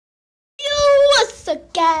What's the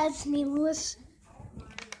gas, me, Lewis?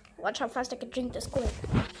 Watch how fast I can drink this Kool-Aid.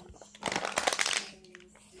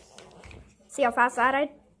 See how fast that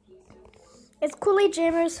I? It's Kool-Aid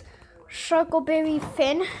Jammers, Sharkleberry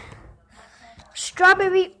Fin,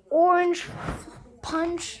 Strawberry Orange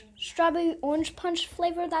Punch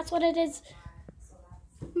flavor. That's what it is.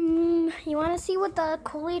 You want to see what the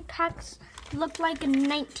Kool-Aid packs looked like in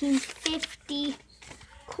 1950?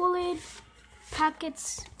 Kool-Aid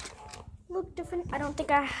packets look different. I don't think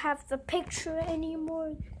I have the picture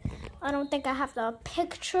anymore.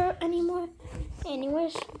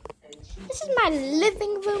 Anyways, this is my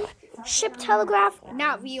living room. Ship telegraph,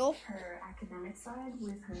 not real.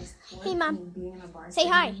 Hey, Mom. Say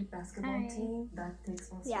hi. Hi.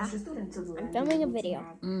 Yeah, I'm filming a video.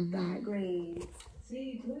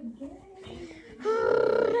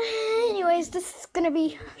 Anyways, this is gonna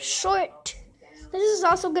be short. This is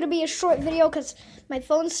also gonna be a short video because my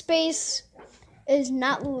phone space is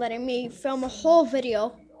not letting me film a whole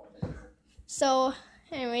video. So,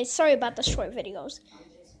 anyways, sorry about the short videos.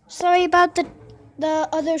 Sorry about the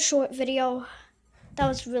other short video. That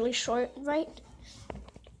was really short, right?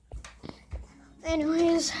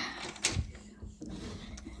 Anyways,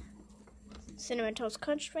 Cinnamon Toast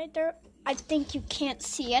Crunch right there. I think you can't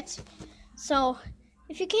see it. So,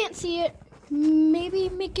 if you can't see it, maybe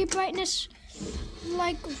make your brightness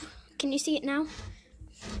like, can you see it now?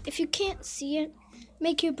 If you can't see it,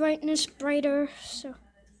 make your brightness brighter. So,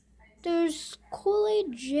 there's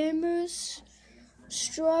Kool-Aid Jammers,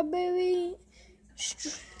 Strawberry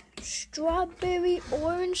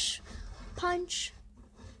Orange Punch,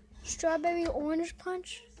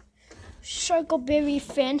 Sharkleberry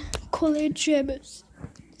Fin, Kool-Aid Jammers.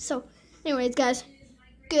 So, anyways, guys,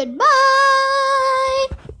 goodbye.